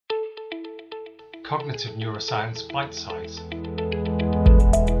Cognitive Neuroscience Bitesize.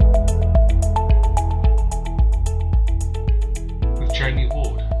 With Jamie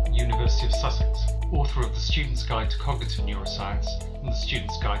Ward, University of Sussex, author of The Student's Guide to Cognitive Neuroscience and The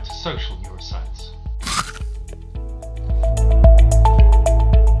Student's Guide to Social Neuroscience.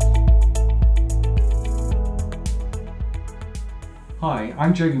 Hi,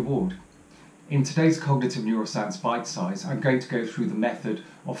 I'm Jamie Ward. In today's Cognitive Neuroscience Bitesize, I'm going to go through the method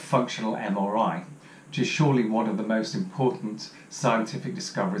of functional MRI, which is surely one of the most important scientific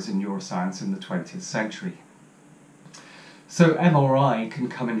discoveries in neuroscience in the 20th century. So MRI can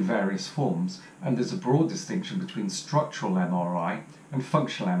come in various forms, and there's a broad distinction between structural MRI and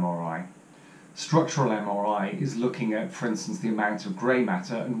functional MRI. Structural MRI is looking at, for instance, the amount of grey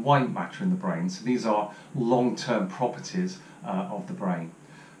matter and white matter in the brain. So these are long-term properties of the brain.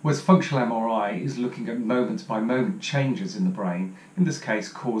 Whereas functional MRI is looking at moment-by-moment changes in the brain, in this case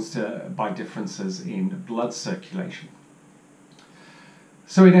caused by differences in blood circulation.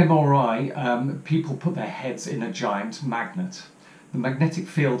 So in MRI, people put their heads in a giant magnet. The magnetic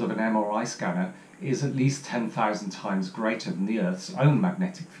field of an MRI scanner is at least 10,000 times greater than the Earth's own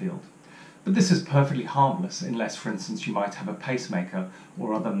magnetic field. But this is perfectly harmless unless, for instance, you might have a pacemaker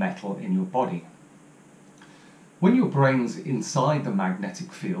or other metal in your body. When your brain's inside the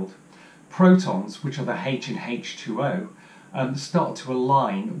magnetic field, protons, which are the H in H2O, start to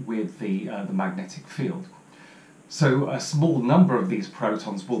align with the magnetic field. So a small number of these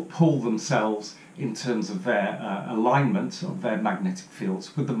protons will pull themselves in terms of their alignment of their magnetic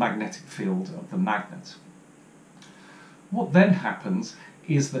fields with the magnetic field of the magnet. What then happens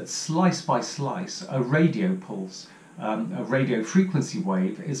is that slice by slice, a radio pulse, a radio frequency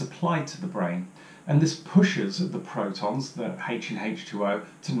wave is applied to the brain, and this pushes the protons, the H in H2O,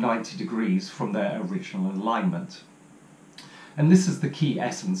 to 90 degrees from their original alignment. And this is the key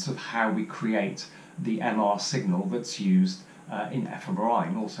essence of how we create the MR signal that's used in fMRI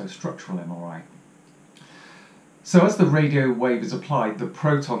and also structural MRI. So as the radio wave is applied, the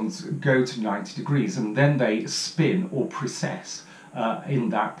protons go to 90 degrees and then they spin or precess in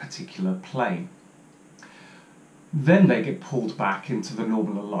that particular plane. Then they get pulled back into the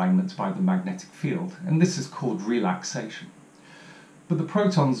normal alignment by the magnetic field, and this is called relaxation. But the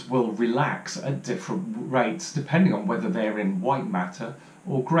protons will relax at different rates depending on whether they're in white matter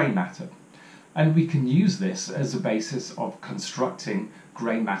or grey matter. And we can use this as a basis of constructing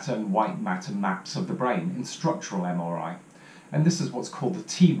grey matter and white matter maps of the brain in structural MRI. And this is what's called the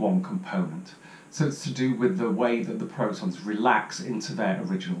T1 component. So it's to do with the way that the protons relax into their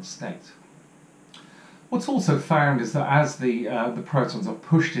original state. What's also found is that as the protons are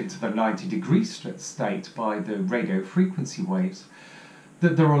pushed into the 90-degree state by the radio frequency waves,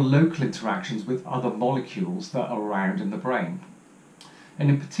 that there are local interactions with other molecules that are around in the brain. And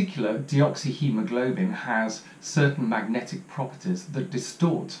in particular, deoxyhemoglobin has certain magnetic properties that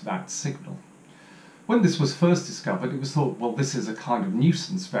distort that signal. When this was first discovered, it was thought, well, this is a kind of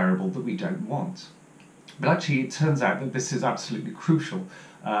nuisance variable that we don't want. But actually, it turns out that this is absolutely crucial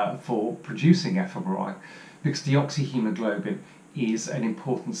for producing fMRI, because deoxyhemoglobin is an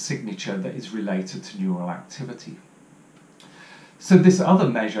important signature that is related to neural activity. So this other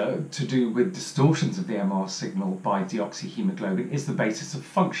measure to do with distortions of the MR signal by deoxyhemoglobin is the basis of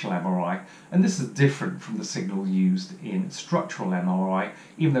functional MRI, and this is different from the signal used in structural MRI,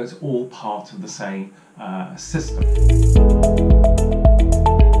 even though it's all part of the same system.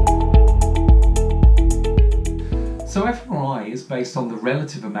 So fMRI is based on the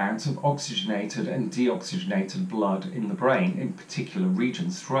relative amounts of oxygenated and deoxygenated blood in the brain, in particular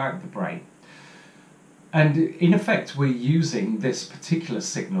regions throughout the brain. And in effect, we're using this particular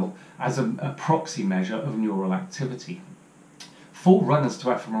signal as a proxy measure of neural activity. Forerunners to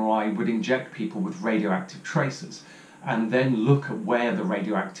fMRI would inject people with radioactive tracers and then look at where the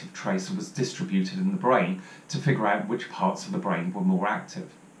radioactive tracer was distributed in the brain to figure out which parts of the brain were more active.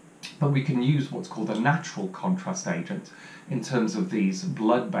 But we can use what's called a natural contrast agent in terms of these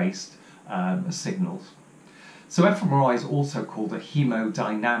blood-based signals. So fMRI is also called a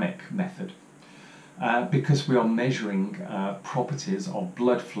haemodynamic method because we are measuring properties of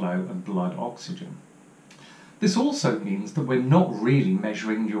blood flow and blood oxygen. This also means that we're not really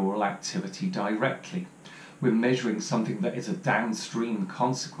measuring neural activity directly. We're measuring something that is a downstream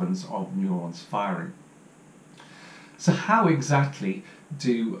consequence of neurons firing. So how exactly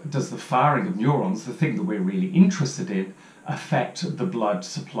does the firing of neurons, the thing that we're really interested in, affect the blood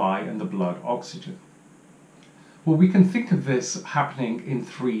supply and the blood oxygen? Well, we can think of this happening in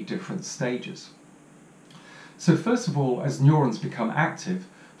three different stages. So first of all, as neurons become active,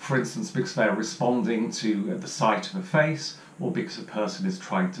 for instance because they're responding to the sight of a face or because a person is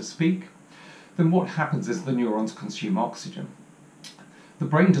trying to speak, then what happens is the neurons consume oxygen. The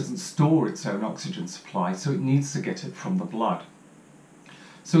brain doesn't store its own oxygen supply, so it needs to get it from the blood.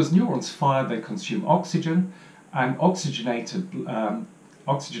 So as neurons fire, they consume oxygen, and oxygenated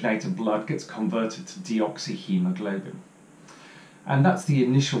blood gets converted to deoxyhemoglobin. And that's the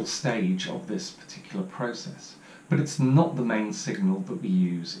initial stage of this particular process. But it's not the main signal that we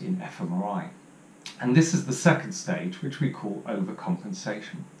use in fMRI. And this is the second stage, which we call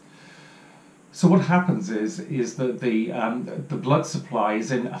overcompensation. So what happens is that the blood supply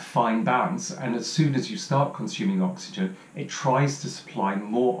is in a fine balance, and as soon as you start consuming oxygen, it tries to supply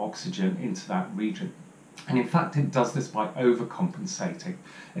more oxygen into that region. And in fact, it does this by overcompensating.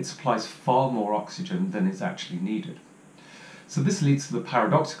 It supplies far more oxygen than is actually needed. So this leads to the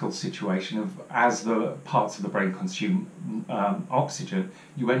paradoxical situation of, as the parts of the brain consume oxygen,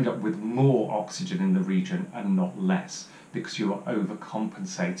 you end up with more oxygen in the region and not less, because you are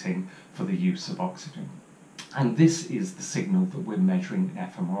overcompensating for the use of oxygen. And this is the signal that we're measuring in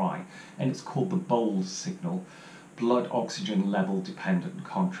fMRI, and it's called the BOLD signal, blood oxygen level dependent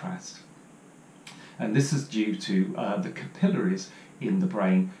contrast. And this is due to the capillaries in the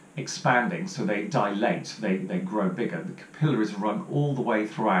brain expanding, so they dilate, they grow bigger. The capillaries run all the way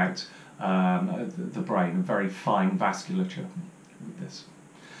throughout the brain, a very fine vasculature with this.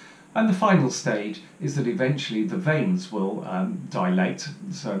 And the final stage is that eventually the veins will dilate,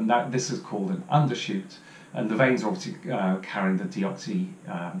 so this is called an undershoot, and the veins are obviously carrying the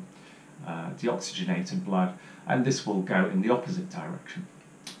deoxygenated blood, and this will go in the opposite direction.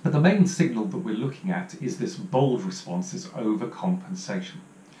 But the main signal that we're looking at is this BOLD response, this overcompensation.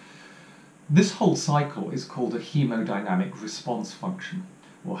 This whole cycle is called a haemodynamic response function,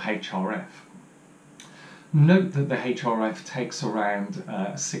 or HRF. Note that the HRF takes around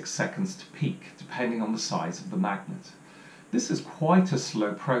 6 seconds to peak, depending on the size of the magnet. This is quite a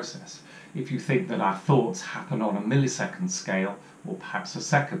slow process. If you think that our thoughts happen on a millisecond scale, or perhaps a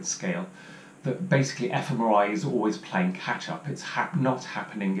second scale, that basically fMRI is always playing catch-up. It's not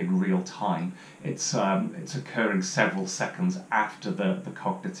happening in real time. It's occurring several seconds after the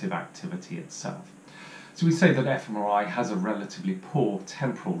cognitive activity itself. So we say that fMRI has a relatively poor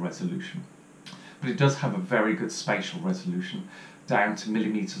temporal resolution, but it does have a very good spatial resolution, down to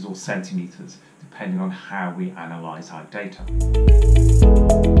millimeters or centimeters, depending on how we analyze our data.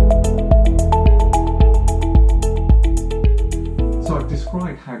 So I've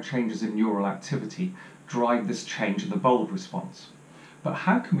described how changes in neural activity drive this change in the BOLD response. But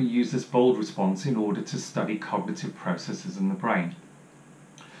how can we use this BOLD response in order to study cognitive processes in the brain?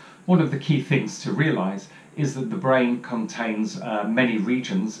 One of the key things to realize is that the brain contains many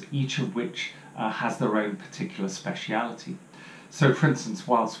regions, each of which has their own particular speciality. So for instance,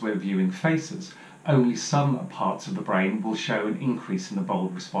 whilst we're viewing faces, only some parts of the brain will show an increase in the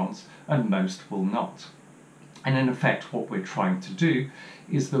BOLD response and most will not. And in effect, what we're trying to do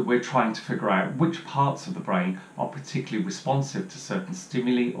is that we're trying to figure out which parts of the brain are particularly responsive to certain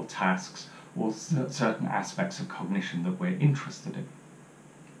stimuli or tasks or certain aspects of cognition that we're interested in.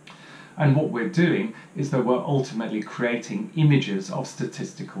 And what we're doing is that we're ultimately creating images of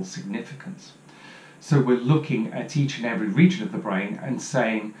statistical significance. So we're looking at each and every region of the brain and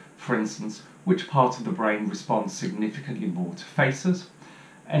saying, for instance, which part of the brain responds significantly more to faces.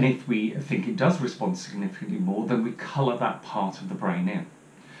 And if we think it does respond significantly more, then we colour that part of the brain in.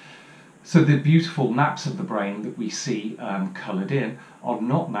 So the beautiful maps of the brain that we see coloured in are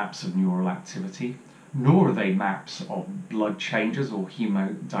not maps of neural activity, nor are they maps of blood changes or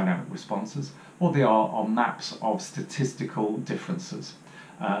haemodynamic responses, or they are maps of statistical differences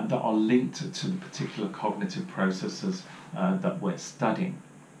that are linked to the particular cognitive processes that we're studying.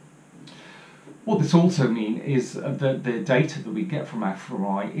 What this also means is that the data that we get from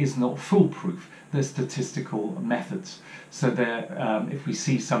fMRI is not foolproof. They're statistical methods. So if we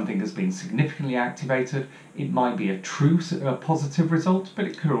see something as being significantly activated, it might be a true positive result, but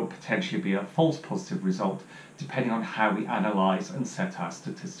it could potentially be a false positive result, depending on how we analyse and set our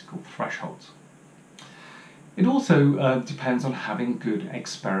statistical thresholds. It also depends on having good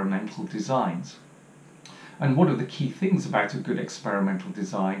experimental designs. And one of the key things about a good experimental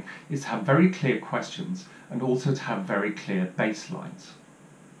design is to have very clear questions and also to have very clear baselines.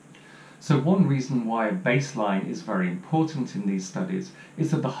 So one reason why a baseline is very important in these studies is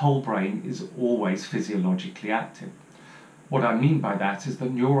that the whole brain is always physiologically active. What I mean by that is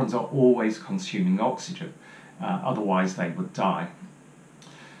that neurons are always consuming oxygen, otherwise they would die.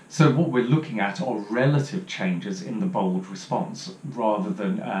 So what we're looking at are relative changes in the BOLD response rather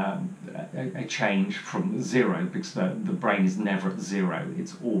than a change from zero, because the brain is never at zero,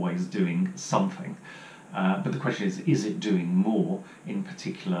 it's always doing something. But the question is it doing more in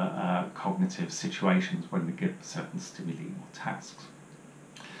particular cognitive situations when we give certain stimuli or tasks?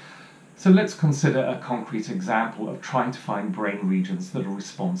 So let's consider a concrete example of trying to find brain regions that are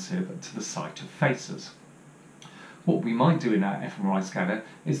responsive to the sight of faces. What we might do in our fMRI scanner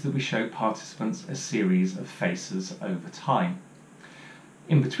is that we show participants a series of faces over time.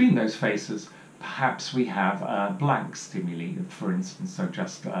 In between those faces, perhaps we have blank stimuli, for instance, so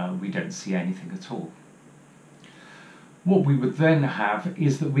just we don't see anything at all. What we would then have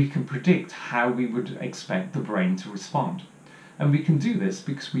is that we can predict how we would expect the brain to respond. And we can do this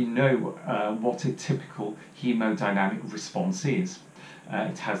because we know what a typical haemodynamic response is.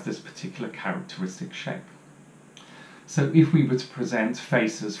 It has this particular characteristic shape. So if we were to present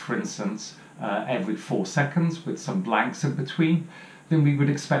faces, for instance, every 4 seconds with some blanks in between, then we would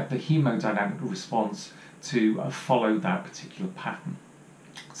expect the haemodynamic response to follow that particular pattern.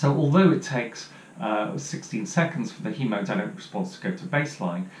 So although it takes 16 seconds for the haemodynamic response to go to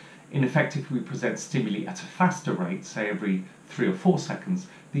baseline, in effect, if we present stimuli at a faster rate, say every 3 or 4 seconds,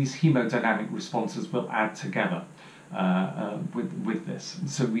 these haemodynamic responses will add together with this.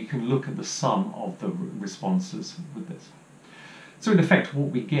 So we can look at the sum of the responses with this. So in effect,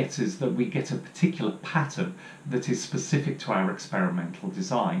 what we get is that we get a particular pattern that is specific to our experimental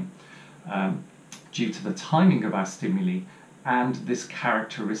design due to the timing of our stimuli and this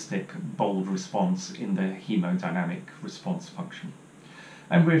characteristic bold response in the haemodynamic response function.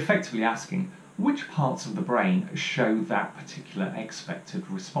 And we're effectively asking which parts of the brain show that particular expected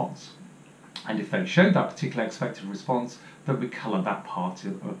response. And if they show that particular expected response, then we colour that part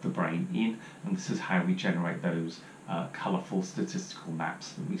of the brain in, and this is how we generate those colourful statistical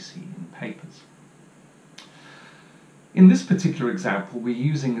maps that we see in papers. In this particular example, we're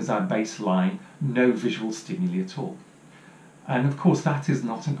using as our baseline no visual stimuli at all. And of course that is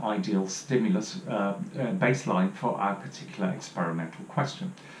not an ideal stimulus baseline for our particular experimental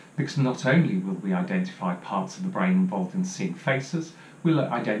question, because not only will we identify parts of the brain involved in seeing faces, we'll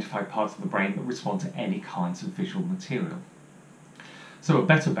identify parts of the brain that respond to any kinds of visual material. So a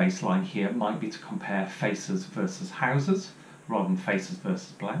better baseline here might be to compare faces versus houses rather than faces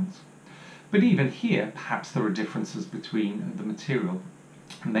versus blanks. But even here, perhaps there are differences between the material.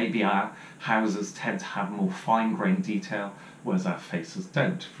 Maybe our houses tend to have more fine-grained detail, whereas our faces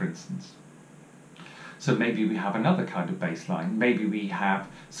don't, for instance. So maybe we have another kind of baseline. Maybe we have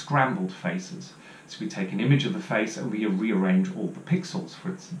scrambled faces. So we take an image of the face and we rearrange all the pixels, for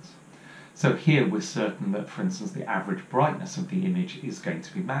instance. So here we're certain that, for instance, the average brightness of the image is going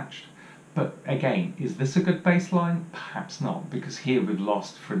to be matched. But again, is this a good baseline? Perhaps not, because here we've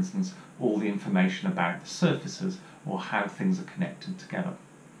lost, for instance, all the information about the surfaces or how things are connected together.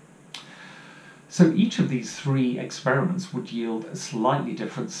 So each of these 3 experiments would yield slightly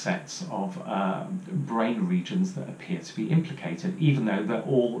different sets of brain regions that appear to be implicated, even though they're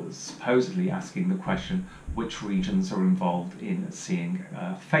all supposedly asking the question which regions are involved in seeing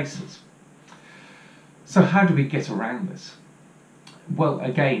faces. So how do we get around this? Well,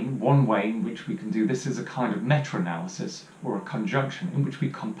 again, one way in which we can do this is a kind of meta-analysis or a conjunction in which we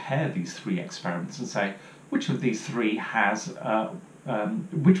compare these 3 experiments and say which of these 3 has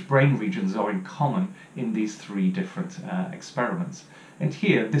which brain regions are in common in these 3 different experiments. And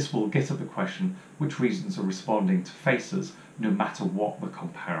here this will get at the question which regions are responding to faces no matter what the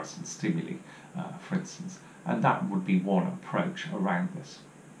comparison stimuli, for instance. And that would be one approach around this.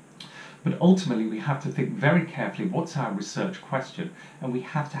 But ultimately we have to think very carefully what's our research question, and we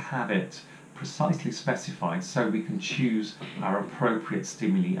have to have it precisely specified so we can choose our appropriate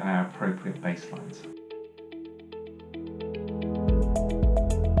stimuli and our appropriate baselines.